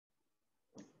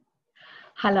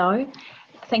Hello,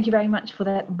 thank you very much for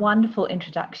that wonderful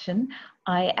introduction.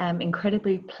 I am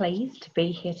incredibly pleased to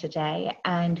be here today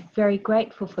and very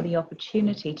grateful for the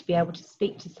opportunity to be able to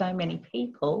speak to so many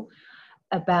people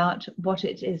about what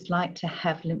it is like to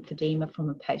have lymphedema from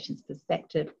a patient's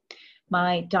perspective.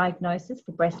 My diagnosis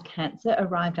for breast cancer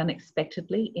arrived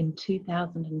unexpectedly in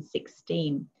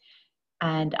 2016,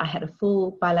 and I had a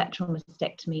full bilateral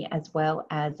mastectomy as well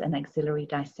as an axillary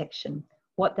dissection.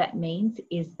 What that means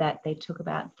is that they took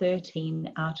about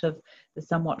 13 out of the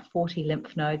somewhat 40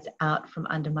 lymph nodes out from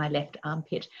under my left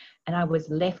armpit, and I was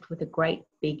left with a great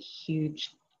big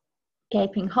huge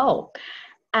gaping hole.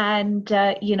 And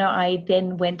I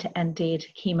then went and did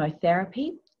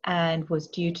chemotherapy and was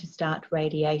due to start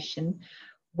radiation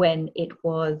when it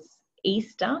was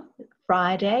Easter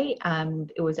Friday.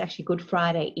 It was actually Good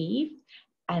Friday Eve,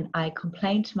 and I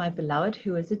complained to my beloved,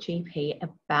 who is a GP,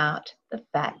 about the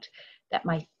fact that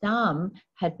my thumb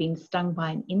had been stung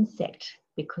by an insect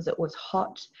because it was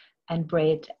hot and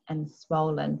red and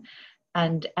swollen.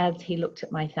 And as he looked at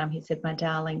my thumb, he said, "My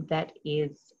darling, that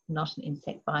is not an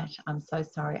insect bite. I'm so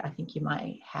sorry. I think you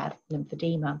might have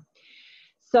lymphedema."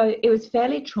 So it was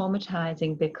fairly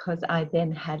traumatizing because I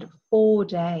then had 4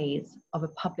 days of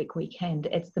a public weekend.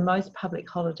 It's the most public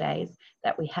holidays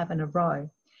that we have in a row.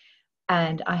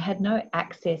 And I had no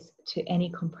access to any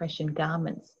compression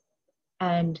garments.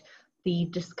 And the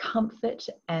discomfort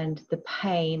and the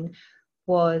pain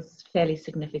was fairly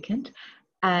significant.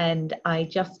 And I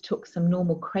just took some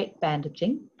normal crepe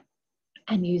bandaging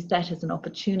and used that as an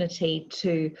opportunity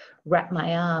to wrap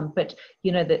my arm. But,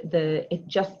 it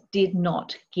just did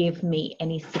not give me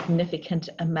any significant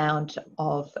amount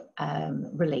of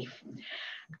relief.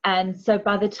 And so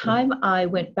by the time I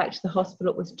went back to the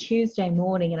hospital, it was Tuesday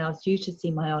morning and I was due to see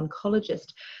my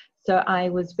oncologist. So I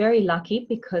was very lucky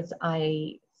because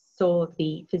I saw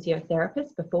the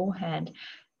physiotherapist beforehand,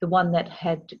 the one that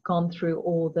had gone through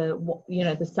all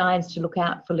the signs to look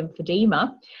out for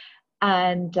lymphedema.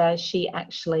 And she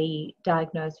actually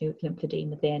diagnosed me with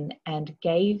lymphedema then and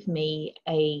gave me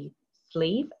a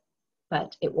sleeve,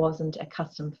 but it wasn't a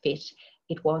custom fit.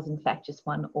 It was, in fact, just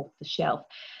one off the shelf.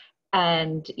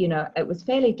 And, it was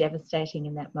fairly devastating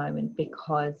in that moment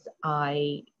because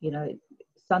I,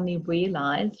 suddenly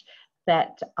realized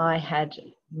that I had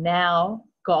now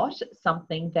got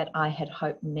something that I had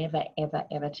hoped never, ever,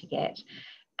 ever to get.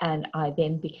 And I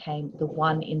then became the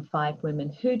 1 in 5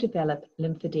 women who develop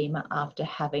lymphedema after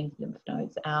having lymph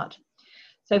nodes out.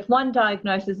 So if one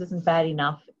diagnosis isn't bad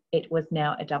enough, it was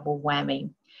now a double whammy.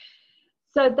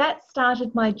 So that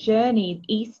started my journey,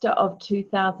 Easter of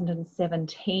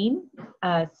 2017.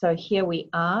 So here we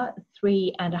are,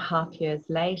 3.5 years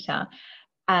later.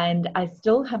 And I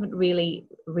still haven't really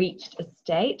reached a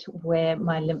state where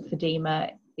my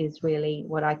lymphedema is really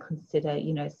what I consider,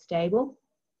 stable.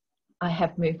 I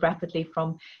have moved rapidly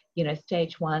from,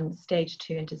 stage 1, stage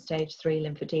 2 into stage 3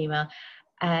 lymphedema.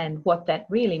 And what that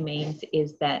really means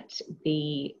is that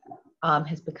the arm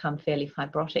has become fairly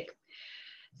fibrotic.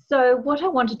 So what I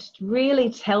wanted to really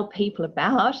tell people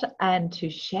about and to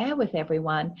share with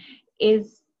everyone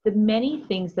is the many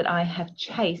things that I have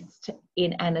chased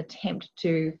in an attempt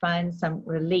to find some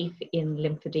relief in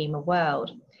lymphedema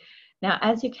world. Now,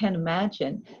 as you can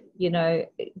imagine,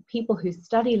 people who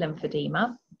study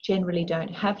lymphedema generally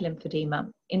don't have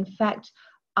lymphedema. In fact,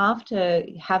 after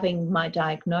having my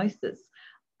diagnosis,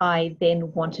 I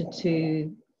then wanted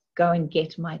to go and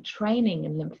get my training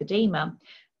in lymphedema,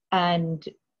 and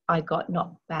I got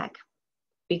knocked back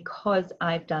because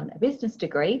I've done a business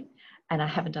degree and I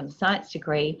haven't done a science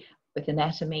degree with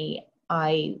anatomy.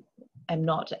 I am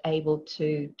not able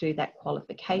to do that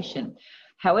qualification.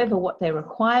 However, what they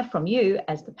require from you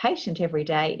as the patient every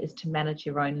day is to manage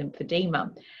your own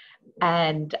lymphedema.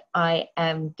 And I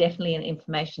am definitely an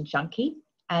information junkie,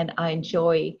 and I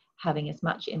enjoy having as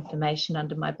much information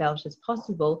under my belt as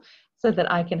possible so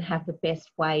that I can have the best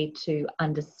way to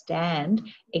understand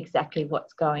exactly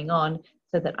what's going on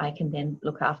so that I can then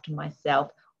look after myself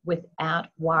without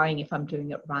worrying if I'm doing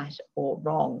it right or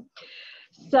wrong.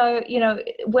 So,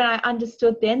 when I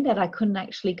understood then that I couldn't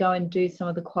actually go and do some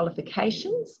of the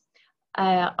qualifications,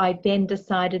 I then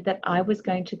decided that I was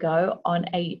going to go on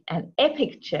an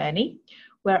epic journey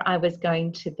where I was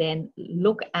going to then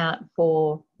look out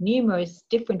for numerous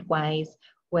different ways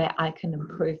where I can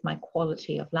improve my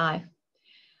quality of life.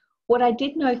 What I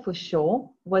did know for sure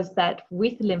was that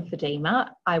with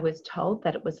lymphedema, I was told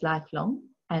that it was lifelong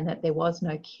and that there was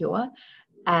no cure,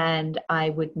 and I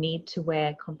would need to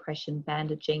wear compression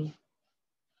bandaging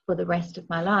for the rest of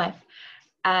my life.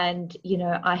 And,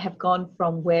 I have gone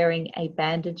from wearing a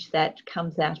bandage that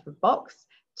comes out of a box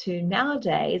to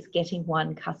nowadays getting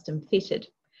one custom fitted.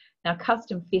 Now,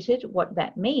 custom fitted, what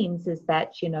that means is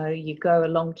that, you go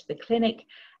along to the clinic,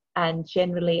 and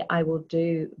generally I will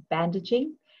do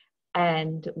bandaging.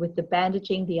 And with the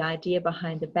bandaging, the idea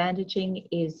behind the bandaging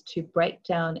is to break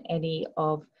down any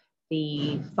of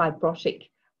the fibrotic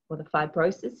or the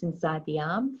fibrosis inside the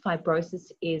arm.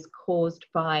 Fibrosis is caused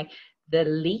by the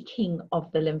leaking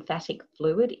of the lymphatic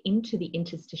fluid into the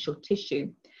interstitial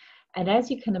tissue. And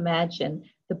as you can imagine,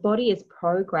 the body is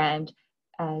programmed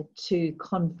to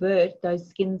convert, those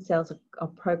skin cells are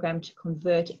programmed to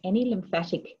convert any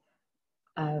lymphatic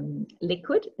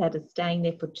liquid that is staying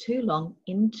there for too long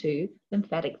into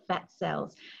lymphatic fat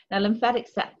cells. Now, lymphatic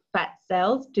fat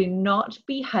cells do not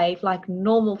behave like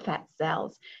normal fat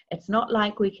cells. It's not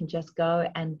like we can just go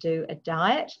and do a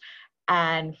diet,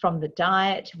 and from the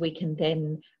diet we can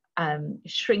then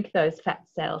shrink those fat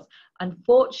cells.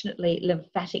 Unfortunately,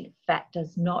 lymphatic fat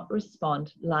does not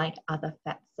respond like other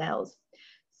fat cells.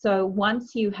 So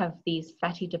once you have these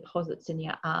fatty deposits in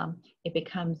your arm, it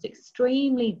becomes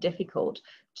extremely difficult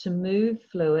to move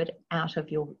fluid out of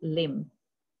your limb.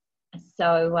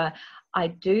 So I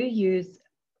do use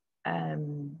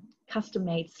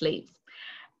custom-made sleeves,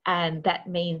 and that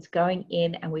means going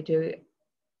in and we do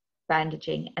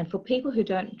bandaging. And for people who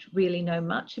don't really know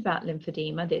much about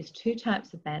lymphedema, there's two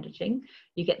types of bandaging.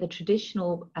 You get the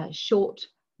traditional short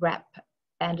wrap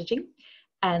bandaging,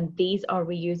 and these are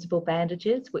reusable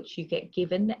bandages which you get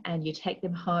given, and you take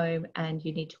them home and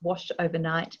you need to wash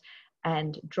overnight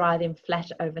and dry them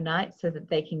flat overnight so that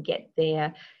they can get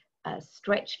their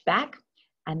stretch back,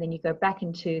 and then you go back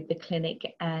into the clinic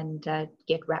and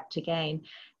get wrapped again.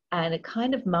 And it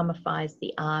kind of mummifies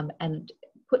the arm and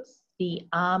puts the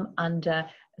arm under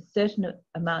a certain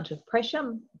amount of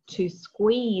pressure to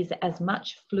squeeze as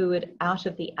much fluid out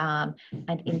of the arm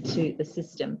and into the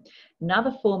system.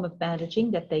 Another form of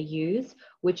bandaging that they use,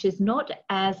 which is not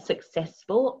as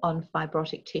successful on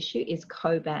fibrotic tissue, is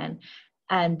Coban.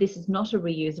 And this is not a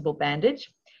reusable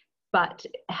bandage, but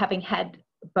having had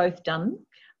both done,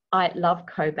 I love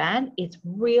Coban. It's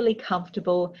really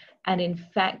comfortable, and in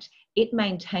fact, it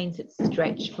maintains its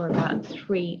stretch for about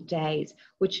 3 days,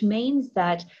 which means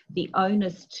that the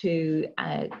onus to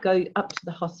go up to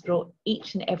the hospital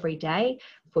each and every day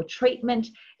for treatment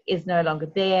is no longer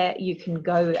there. You can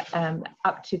go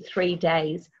up to 3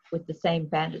 days with the same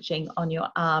bandaging on your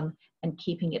arm and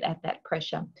keeping it at that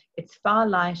pressure. It's far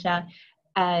lighter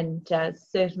and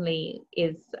certainly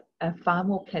is a far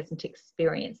more pleasant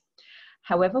experience.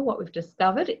 However, what we've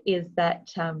discovered is that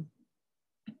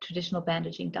traditional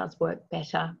bandaging does work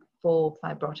better for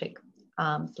fibrotic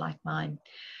arms like mine.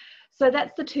 So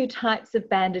that's the two types of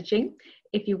bandaging.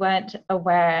 If you weren't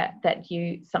aware that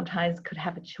you sometimes could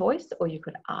have a choice or you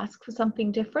could ask for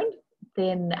something different,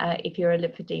 then if you're a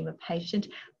lymphedema patient,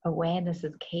 awareness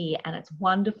is key, and it's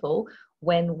wonderful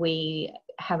when we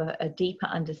have a deeper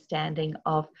understanding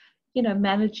of,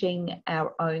 managing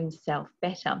our own self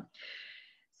better.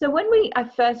 So when I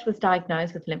first was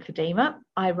diagnosed with lymphedema,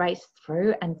 I raced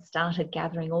through and started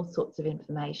gathering all sorts of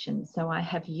information. So I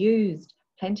have used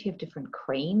plenty of different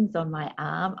creams on my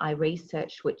arm. I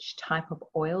researched which type of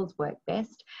oils work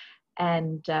best.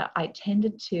 And I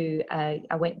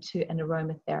went to an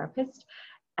aromatherapist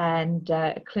and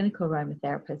a clinical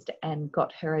aromatherapist and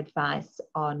got her advice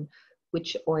on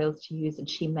which oils to use. And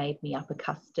she made me up a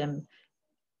custom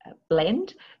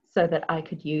blend so that I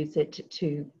could use it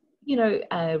to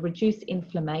reduce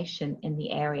inflammation in the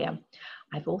area.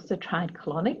 I've also tried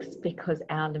colonics because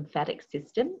our lymphatic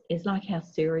system is like our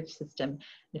sewerage system.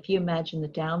 If you imagine the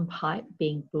downpipe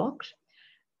being blocked,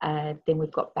 then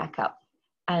we've got backup.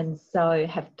 And so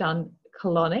have done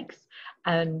colonics.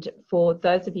 And for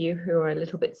those of you who are a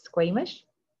little bit squeamish,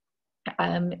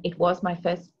 it was my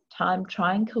first time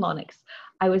trying colonics.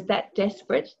 I was that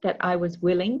desperate that I was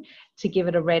willing to give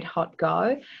it a red hot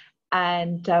go.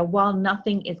 And while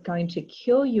nothing is going to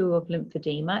cure you of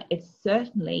lymphedema, it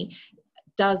certainly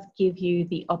does give you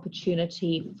the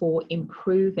opportunity for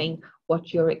improving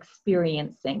what you're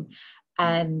experiencing.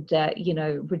 And,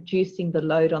 reducing the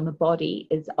load on the body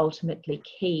is ultimately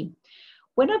key.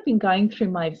 When I've been going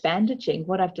through my bandaging,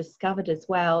 what I've discovered as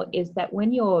well is that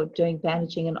when you're doing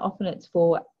bandaging, and often it's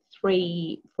for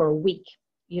a week,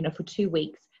 for 2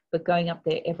 weeks, but going up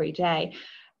there every day,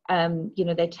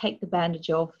 they take the bandage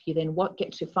off, you then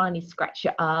get to finally scratch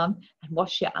your arm and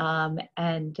wash your arm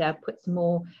and put some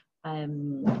more,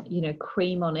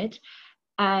 cream on it.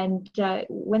 And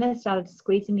when I started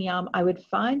squeezing the arm, I would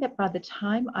find that by the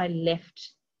time I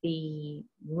left the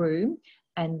room,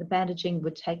 and the bandaging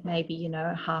would take maybe,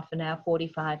 half an hour,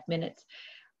 45 minutes.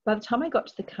 By the time I got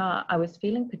to the car, I was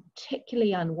feeling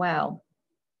particularly unwell.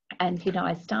 And, you know,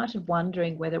 I started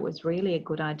wondering whether it was really a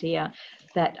good idea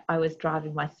that I was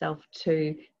driving myself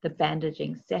to the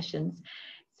bandaging sessions.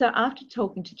 So after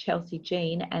talking to Chelsea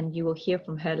Jean, and you will hear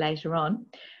from her later on,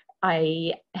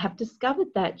 I have discovered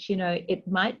that, you know, it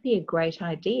might be a great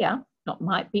idea, not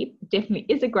might be, definitely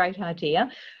is a great idea,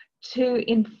 to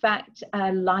in fact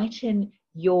lighten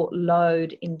your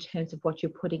load in terms of what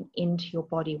you're putting into your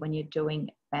body when you're doing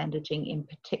bandaging in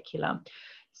particular.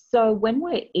 So when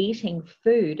we're eating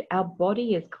food, our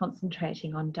body is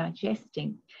concentrating on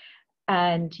digesting.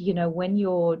 And, you know, when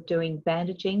you're doing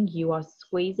bandaging, you are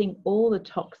squeezing all the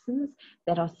toxins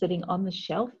that are sitting on the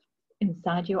shelf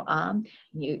inside your arm.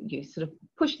 You sort of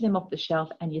push them off the shelf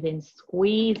and you're then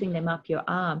squeezing them up your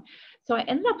arm. So I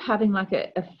ended up having like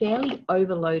a fairly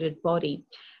overloaded body.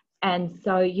 And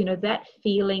so, you know, that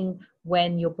feeling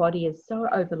when your body is so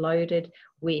overloaded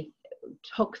with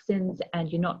toxins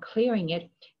and you're not clearing it,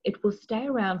 it will stay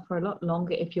around for a lot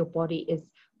longer if your body is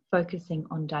focusing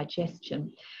on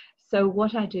digestion. So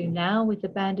what I do now with the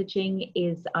bandaging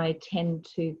is I tend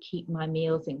to keep my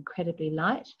meals incredibly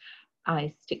light.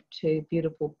 I stick to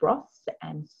beautiful broths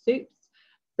and soups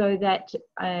so that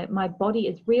my body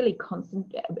is really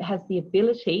has the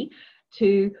ability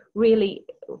to really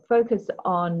focus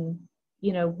on,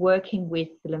 you know, working with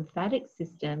the lymphatic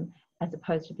system as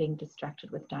opposed to being distracted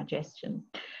with digestion.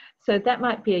 So that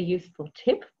might be a useful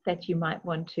tip that you might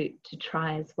want to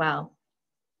try as well.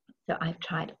 So I've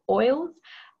tried oils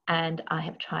and I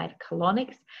have tried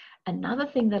colonics. Another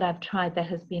thing that I've tried that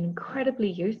has been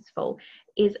incredibly useful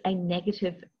is a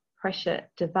negative pressure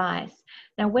device.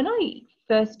 Now, when I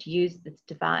first used this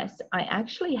device, I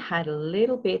actually had a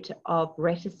little bit of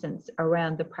reticence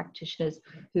around the practitioners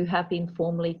who have been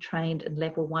formally trained in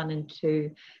level 1 and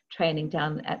 2 training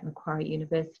down at Macquarie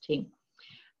University.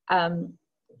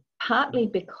 Partly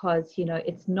because, you know,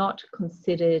 it's not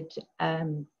considered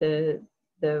the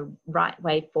right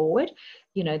way forward.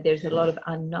 You know, there's a lot of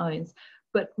unknowns.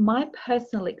 But my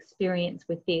personal experience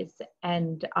with this,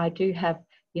 and I do have,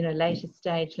 you know, later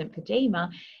stage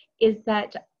lymphedema, is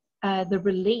that the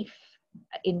relief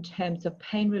in terms of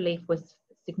pain relief was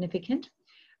significant.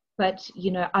 But,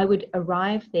 you know, I would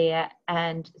arrive there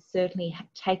and certainly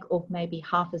take off maybe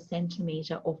half a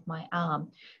centimetre off my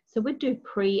arm. So we'd do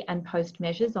pre and post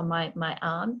measures on my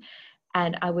arm,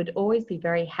 and I would always be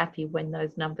very happy when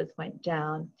those numbers went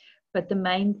down. But the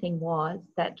main thing was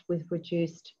that with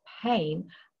reduced pain,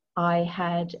 I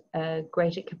had a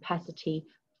greater capacity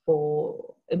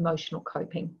for emotional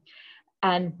coping.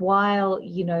 And while,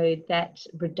 you know, that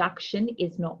reduction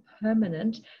is not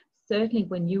permanent, certainly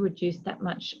when you reduce that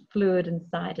much fluid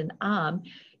inside an arm,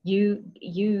 you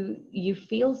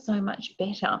feel so much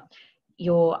better.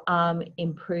 Your arm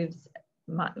improves,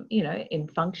 you know, in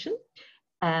function,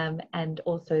 and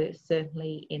also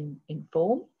certainly in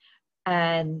form.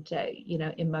 And, you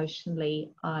know,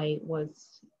 emotionally, I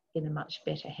was in a much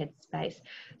better headspace.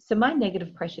 So my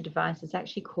negative pressure device is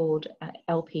actually called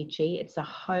LPG. It's a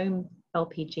home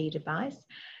LPG device.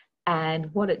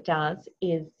 And what it does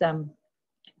is it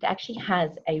actually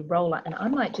has a roller, and I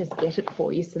might just get it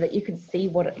for you so that you can see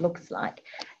what it looks like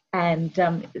and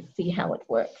see how it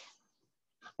works.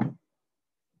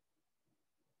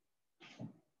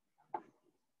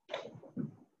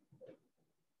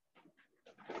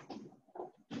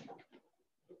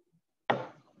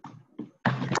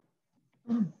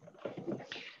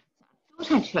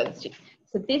 I chose you.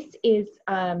 So this is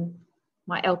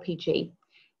my LPG.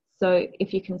 So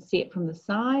if you can see it from the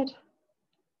side,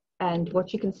 and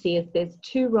what you can see is there's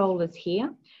two rollers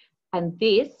here, and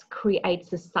this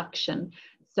creates a suction.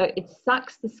 So it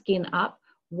sucks the skin up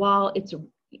while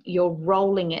you're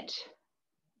rolling it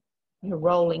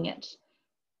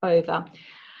over.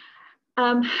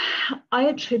 I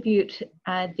attribute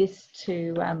this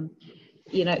to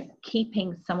you know,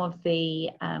 keeping some of the,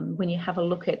 when you have a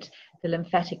look at the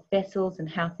lymphatic vessels and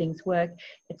how things work,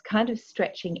 it's kind of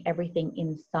stretching everything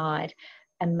inside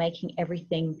and making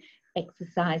everything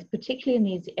exercise, particularly in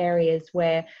these areas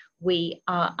where we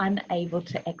are unable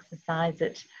to exercise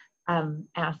it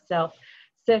ourselves.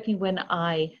 Certainly when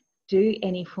I do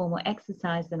any formal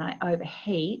exercise and I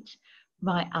overheat,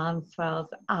 my arm swells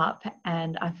up,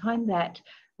 and I find that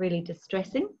really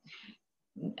distressing.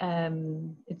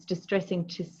 It's distressing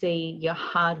to see your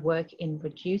hard work in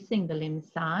reducing the limb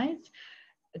size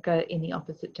go in the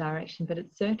opposite direction, but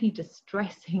it's certainly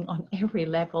distressing on every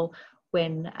level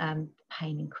when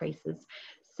pain increases.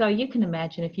 So you can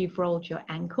imagine if you've rolled your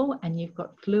ankle and you've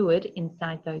got fluid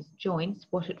inside those joints,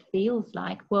 what it feels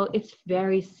like. Well, it's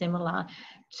very similar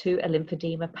to a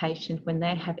lymphedema patient when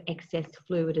they have excess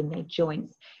fluid in their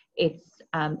joints. It's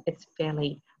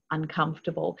fairly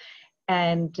uncomfortable.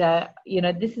 And, you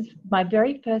know, this is my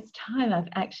very first time I've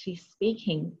actually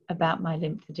speaking about my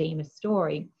lymphedema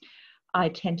story. I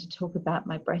tend to talk about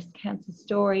my breast cancer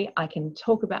story. I can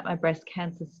talk about my breast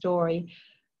cancer story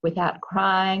without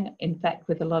crying, in fact,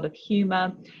 with a lot of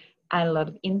humor and a lot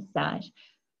of insight.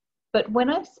 But when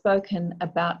I've spoken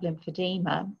about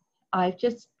lymphedema, I've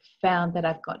just found that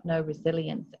I've got no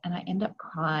resilience and I end up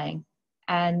crying.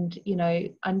 And, you know,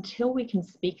 until we can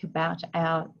speak about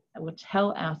or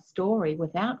tell our story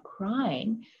without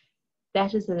crying,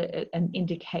 that is an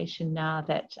indication now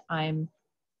that I'm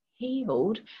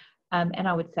healed, and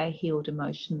I would say healed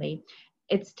emotionally.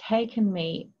 It's taken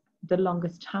me the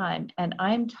longest time, and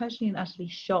I'm totally and utterly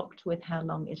shocked with how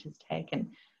long it has taken.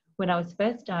 When I was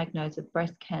first diagnosed with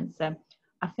breast cancer,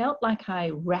 I felt like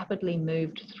I rapidly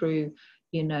moved through,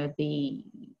 you know, the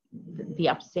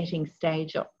upsetting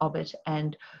stage of it,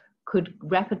 and could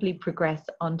rapidly progress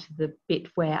onto the bit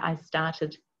where I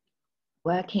started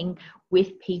working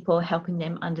with people, helping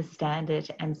them understand it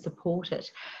and support it.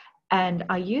 And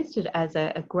I used it as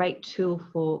a great tool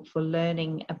for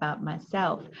learning about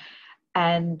myself.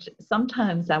 And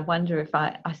sometimes I wonder if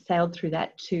I sailed through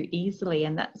that too easily,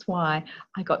 and that's why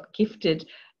I got gifted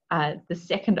the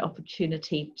second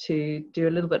opportunity to do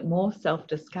a little bit more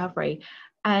self-discovery.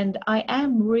 And I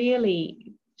am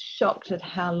really shocked at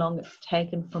how long it's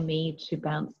taken for me to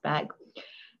bounce back.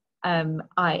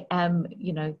 I am,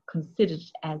 you know, considered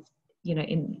as, you know,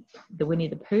 in the Winnie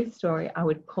the Pooh story, I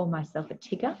would call myself a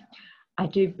Tigger. I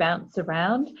do bounce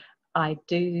around. I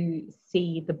do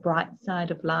see the bright side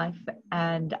of life,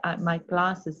 and my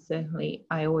glass is certainly,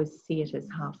 I always see it as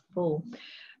half full.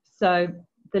 So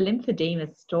the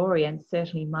lymphedema story, and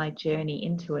certainly my journey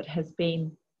into it, has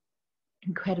been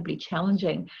incredibly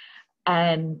challenging.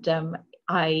 And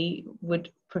I would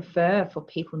prefer for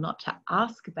people not to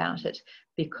ask about it,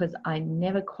 because I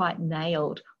never quite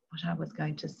nailed what I was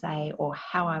going to say or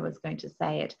how I was going to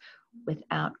say it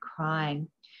without crying.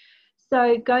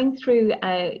 So going through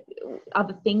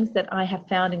other things that I have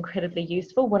found incredibly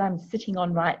useful, what I'm sitting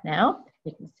on right now,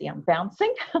 you can see I'm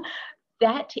bouncing,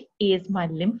 that is my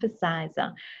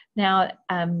lymphosizer. Now,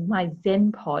 my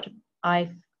Zen pod, I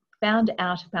found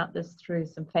out about this through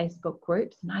some Facebook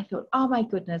groups, and I thought, oh my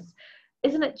goodness,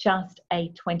 isn't it just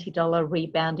a $20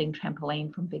 rebounding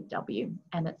trampoline from Big W?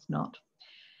 And it's not.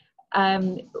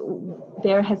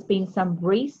 There has been some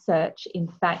research, in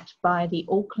fact, by the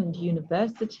Auckland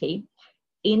University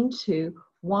into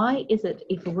why is it,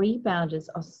 if rebounders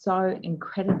are so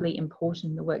incredibly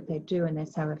important in the work they do and they're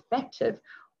so effective,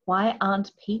 why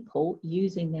aren't people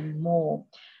using them more?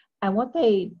 And what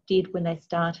they did when they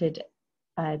started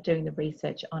doing the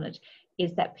research on it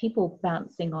is that people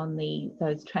bouncing on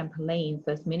those trampolines,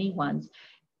 those mini ones,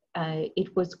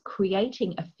 it was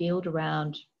creating a field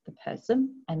around the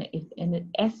person, and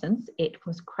in essence, it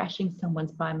was crashing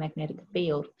someone's biomagnetic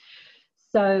field.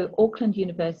 So Auckland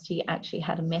University actually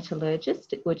had a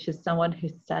metallurgist, which is someone who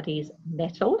studies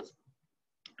metals,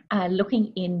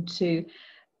 looking into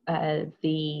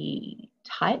the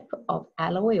type of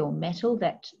alloy or metal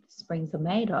that springs are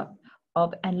made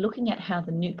of, and looking at how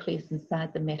the nucleus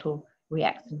inside the metal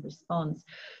reacts and responds.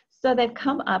 So they've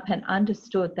come up and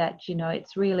understood that, you know,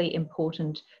 it's really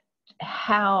important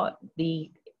how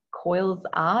the coils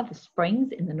are, the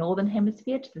springs in the northern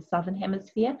hemisphere to the southern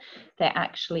hemisphere. They're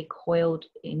actually coiled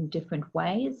in different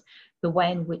ways. The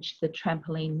way in which the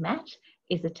trampoline mat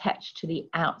is attached to the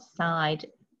outside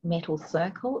metal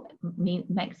circle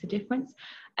makes a difference,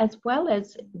 as well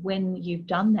as when you've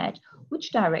done that,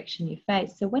 which direction you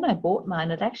face. So when I bought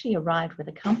mine, it actually arrived with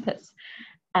a compass.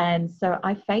 And so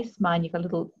I face mine, you've got a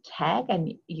little tag,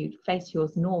 and you face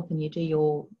yours north, and you do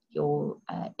your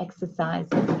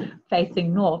exercises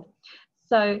facing north.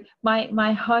 So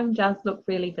my home does look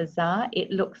really bizarre.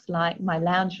 It looks like my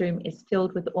lounge room is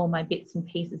filled with all my bits and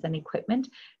pieces and equipment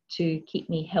to keep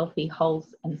me healthy, whole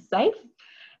and safe.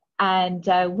 And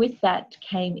with that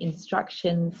came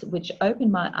instructions which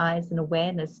opened my eyes and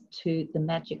awareness to the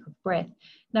magic of breath.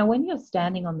 Now, when you're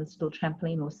standing on this little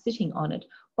trampoline or sitting on it,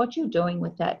 what you're doing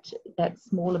with that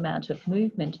small amount of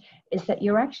movement is that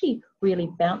you're actually really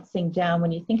bouncing down.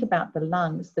 When you think about the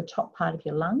lungs, the top part of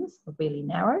your lungs are really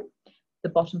narrow. The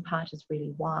bottom part is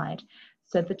really wide.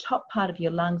 So the top part of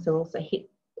your lungs are also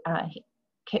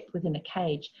kept within a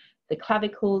cage. The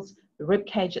clavicles, the rib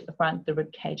cage at the front, the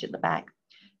rib cage at the back.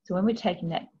 So when we're taking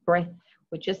that breath,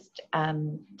 we're just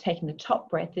taking the top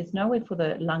breath. There's nowhere for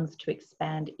the lungs to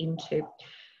expand into.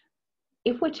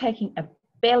 If we're taking a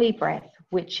belly breath,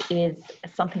 which is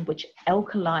something which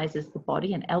alkalizes the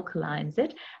body and alkalines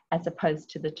it, as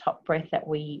opposed to the top breath that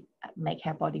we make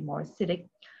our body more acidic,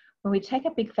 when we take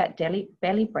a big fat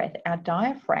belly breath, our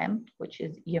diaphragm, which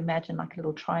is, you imagine like a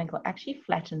little triangle, actually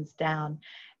flattens down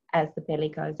as the belly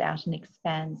goes out and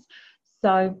expands.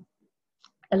 So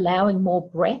allowing more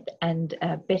breath and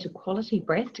better quality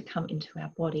breath to come into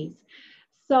our bodies.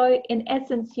 So in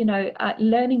essence, you know,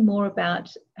 learning more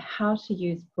about how to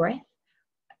use breath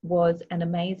was an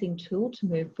amazing tool to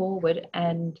move forward,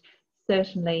 and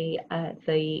certainly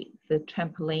the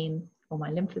trampoline or my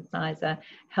lymphosizer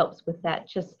helps with that.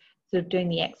 Just sort of doing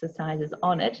the exercises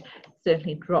on it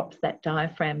certainly drops that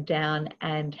diaphragm down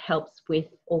and helps with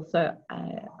also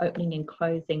opening and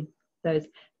closing those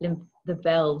the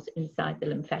valves inside the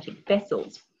lymphatic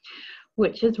vessels,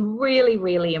 which is really,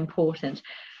 really important.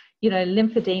 You know,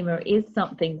 lymphedema is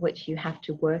something which you have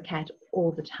to work at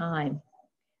all the time.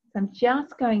 So I'm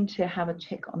just going to have a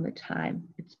check on the time.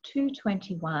 It's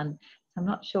 2:21. So I'm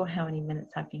not sure how many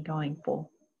minutes I've been going for.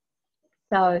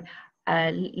 So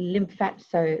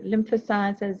lymphosizer,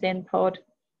 Zenpod,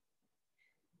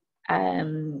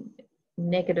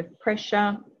 negative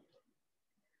pressure,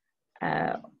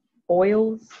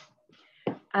 oils.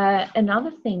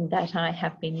 Another thing that I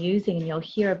have been using, and you'll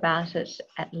hear about it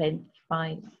at length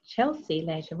by Chelsea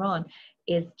later on,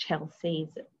 is Chelsea's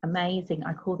amazing,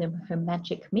 I call them her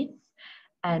magic mitts,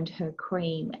 and her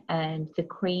cream. And the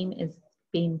cream is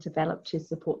being developed to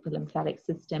support the lymphatic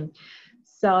system.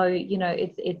 So, you know,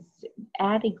 it's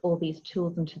adding all these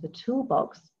tools into the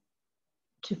toolbox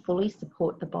to fully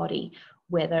support the body,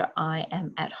 whether I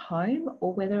am at home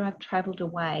or whether I've traveled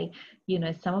away. You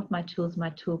know, some of my tools, my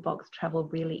toolbox, travel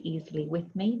really easily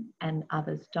with me and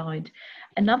others don't.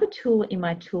 Another tool in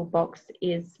my toolbox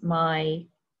is my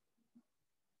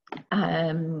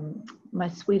my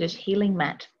Swedish healing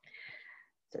mat.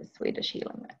 So Swedish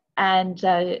healing mat. And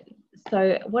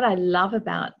so what I love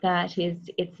about that is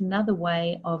it's another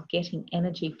way of getting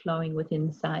energy flowing within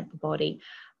inside the body.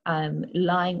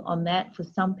 Lying on that, for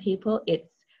some people, it's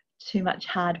too much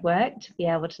hard work to be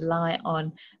able to lie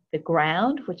on the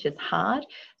ground, which is hard.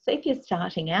 So if you're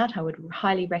starting out, I would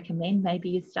highly recommend maybe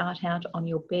you start out on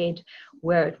your bed,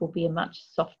 where it will be a much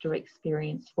softer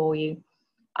experience for you.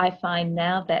 I find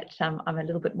now that I'm a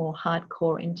little bit more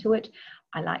hardcore into it.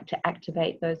 I like to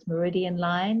activate those meridian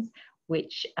lines,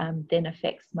 which then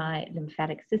affects my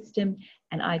lymphatic system.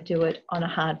 And I do it on a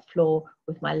hard floor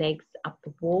with my legs up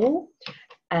the wall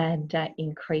and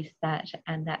increase that.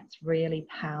 And that's really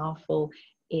powerful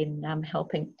in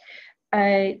helping.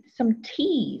 Some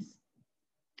teas.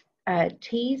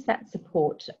 Teas that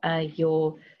support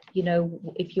your, you know,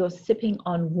 if you're sipping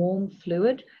on warm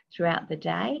fluid throughout the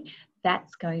day,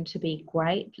 that's going to be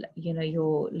great, you know,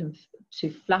 your to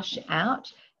flush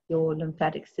out your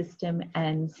lymphatic system.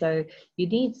 And so you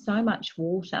need so much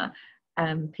water.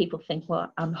 People think,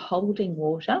 well, I'm holding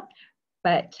water,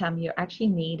 but you're actually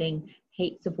needing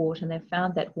heaps of water, and they've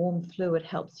found that warm fluid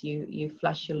helps you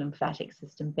flush your lymphatic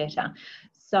system better.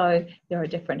 So there are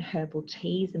different herbal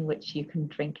teas in which you can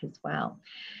drink as well.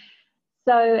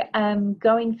 So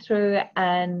going through,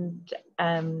 and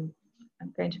I'm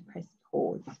going to press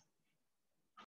pause.